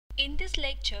In this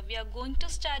lecture, we are going to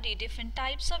study different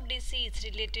types of disease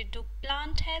related to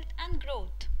plant health and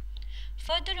growth.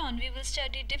 Further on, we will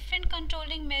study different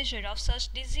controlling measures of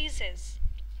such diseases.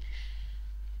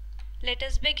 Let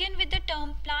us begin with the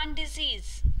term plant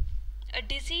disease. A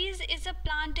disease is a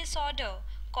plant disorder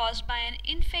caused by an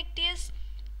infectious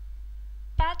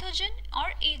pathogen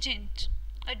or agent.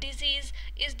 A disease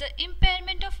is the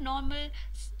impairment of normal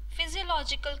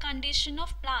physiological condition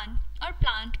of plant or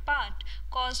plant part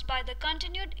caused by the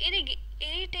continued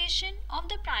irritation of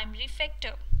the primary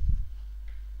factor.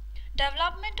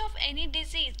 Development of any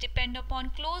disease depends upon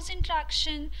close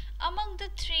interaction among the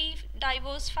three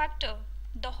diverse factors: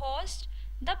 the host,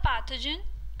 the pathogen,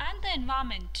 and the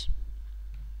environment.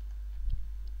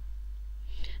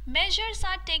 Measures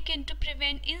are taken to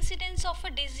prevent incidence of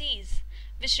a disease,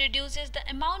 which reduces the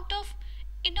amount of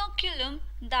inoculum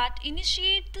that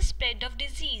initiates the spread of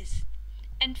disease,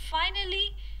 and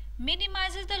finally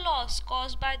minimizes the loss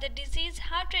caused by the disease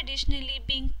have traditionally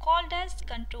been called as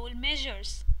control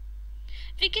measures.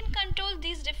 We can control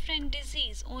these different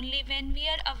diseases only when we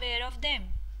are aware of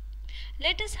them.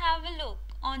 Let us have a look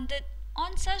on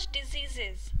such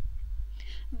diseases.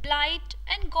 Blight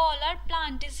and gall are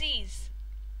plant disease,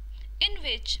 in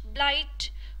which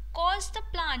blight causes the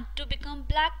plant to become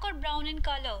black or brown in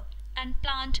color and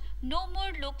plant no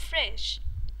more look fresh.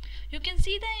 You can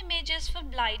see the images for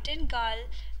blight and gall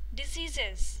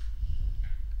diseases.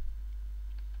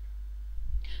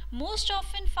 Most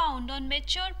often found on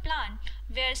mature plant,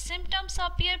 where symptoms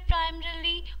appear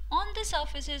primarily on the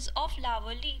surfaces of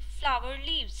flower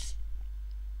leaves.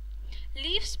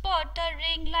 Leaf spot are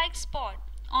ring-like spot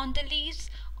on the leaves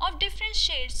of different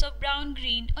shades of brown,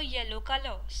 green or yellow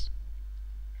colors.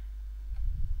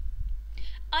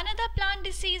 Another plant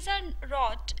disease are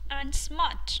rot and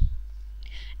smut.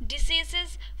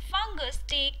 Diseases fungus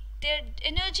take their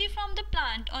energy from the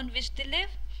plant on which they live.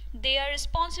 They are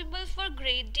responsible for a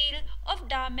great deal of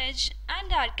damage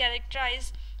and are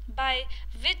characterized by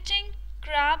witching,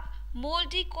 crab,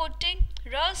 moldy coating,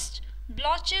 rust,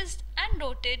 blotches and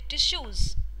rotted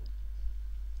tissues.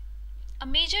 A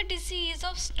major disease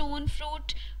of stone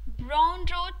fruit, brown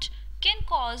rot, can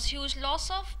cause huge loss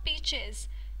of peaches,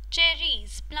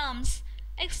 cherries, plums,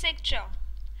 etc.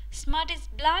 Smut is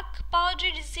black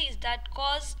powdery disease that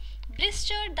causes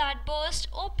blister that burst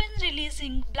open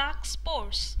releasing black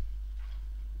spores.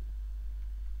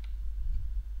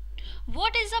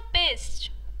 What is a pest?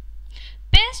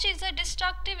 Pest is a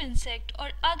destructive insect or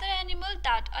other animal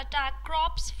that attack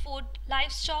crops, food,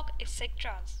 livestock,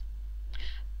 etc.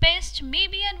 Pests may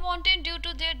be unwanted due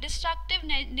to their destructive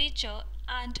nature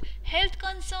and health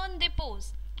concern they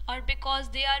pose, or because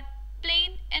they are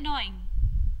plain annoying.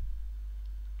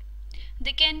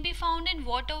 They can be found in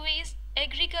waterways,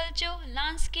 agriculture,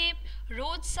 landscape,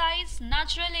 roadsides,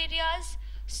 natural areas,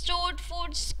 stored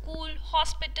food, school,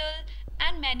 hospital,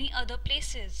 and many other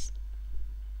places.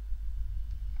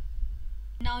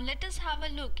 Now let us have a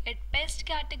look at pest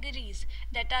categories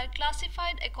that are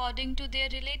classified according to their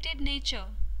related nature.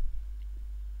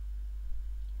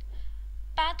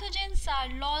 Pathogens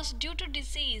are lost due to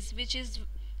disease, which is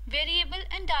variable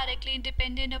and directly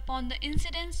dependent upon the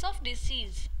incidence of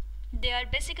disease. They are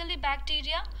basically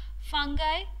bacteria,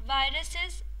 fungi,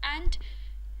 viruses, and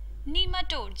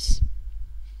nematodes.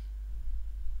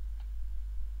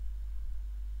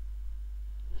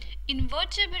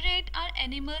 Invertebrate are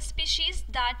animal species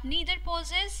that neither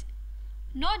possess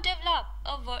nor develop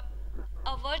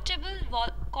a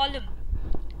vertebral column.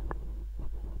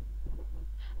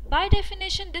 By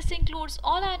definition, this includes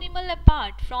all animals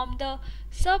apart from the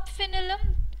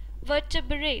subphylum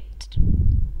vertebrate.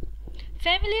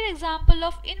 Familiar example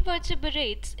of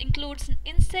invertebrates includes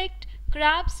insect,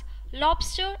 crabs,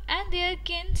 lobster and their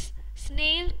kins,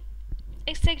 snail,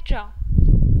 etc.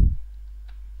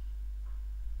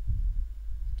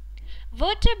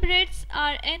 Vertebrates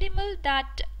are animals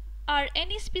that are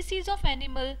any species of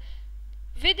animal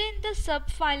within the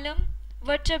subphylum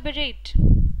vertebrate.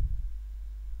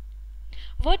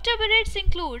 Vertebrates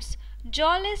includes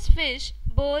jawless fish,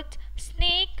 birds,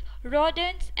 snake,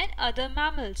 rodents and other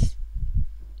mammals.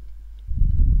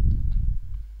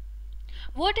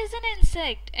 What is an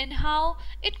insect and how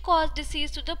it causes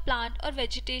disease to the plant or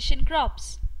vegetation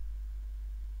crops?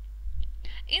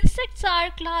 Insects are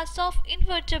a class of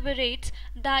invertebrates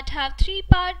that have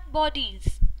three-part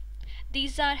bodies.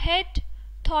 These are head,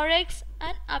 thorax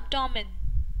and abdomen.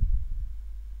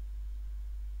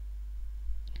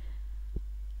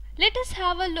 Let us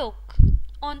have a look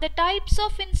on the types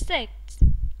of insects.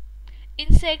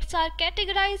 Insects are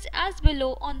categorized as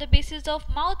below on the basis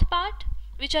of mouth part,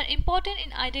 which are important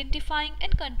in identifying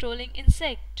and controlling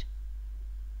insect.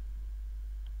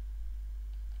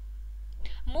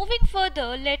 Moving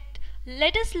further,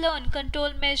 let us learn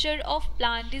control measure of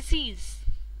plant disease.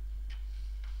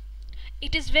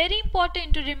 It is very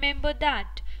important to remember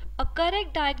that a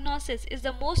correct diagnosis is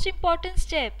the most important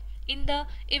step in the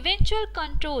eventual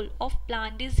control of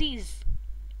plant disease.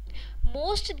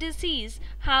 Most diseases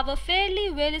have a fairly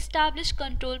well established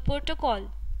control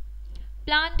protocol.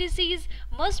 Plant disease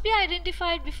must be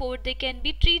identified before they can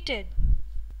be treated.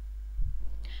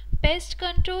 Pest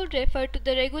control refers to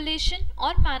the regulation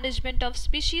or management of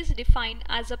species defined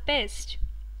as a pest.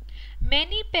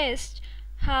 Many pests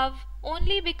have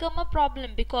only become a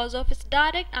problem because of its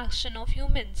direct action of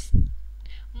humans.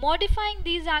 Modifying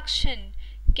these actions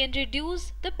can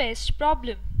reduce the pest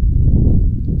problem.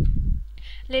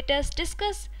 Let us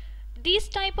discuss these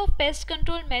type of pest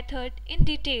control method in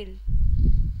detail.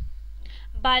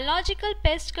 Biological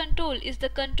pest control is the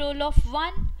control of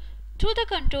one through the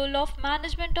control of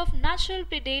management of natural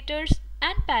predators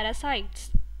and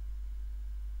parasites.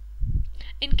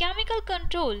 In chemical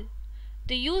control,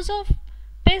 the use of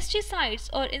pesticides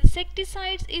or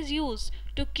insecticides is used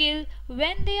to kill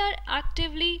when they are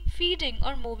actively feeding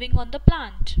or moving on the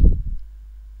plant.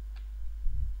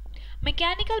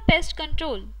 Mechanical pest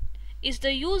control is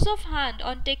the use of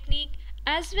hand-on technique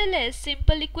as well as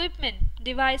simple equipment,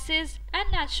 devices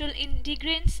and natural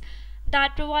ingredients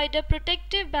that provide a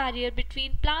protective barrier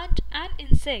between plant and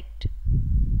insect.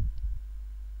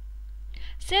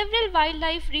 Several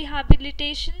wildlife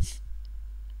rehabilitations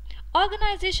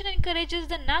organization encourages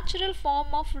the natural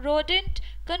form of rodent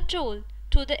control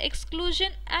through the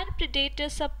exclusion and predator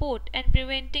support and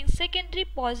preventing secondary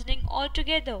poisoning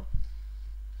altogether.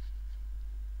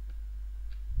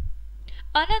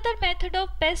 Another method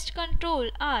of pest control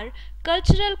are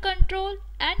cultural control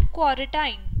and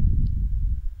quarantine.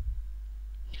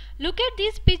 Look at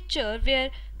this picture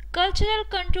where cultural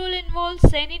control involves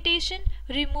sanitation,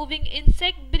 removing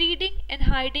insect breeding and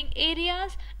hiding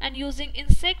areas and using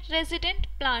insect resident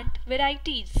plant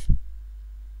varieties.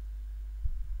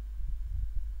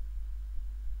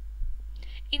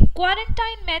 In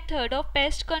quarantine method of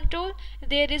pest control,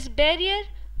 there is barrier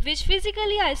which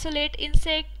physically isolate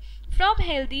insect from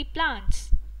healthy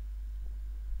plants.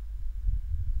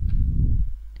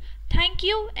 Thank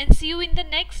you and see you in the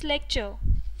next lecture.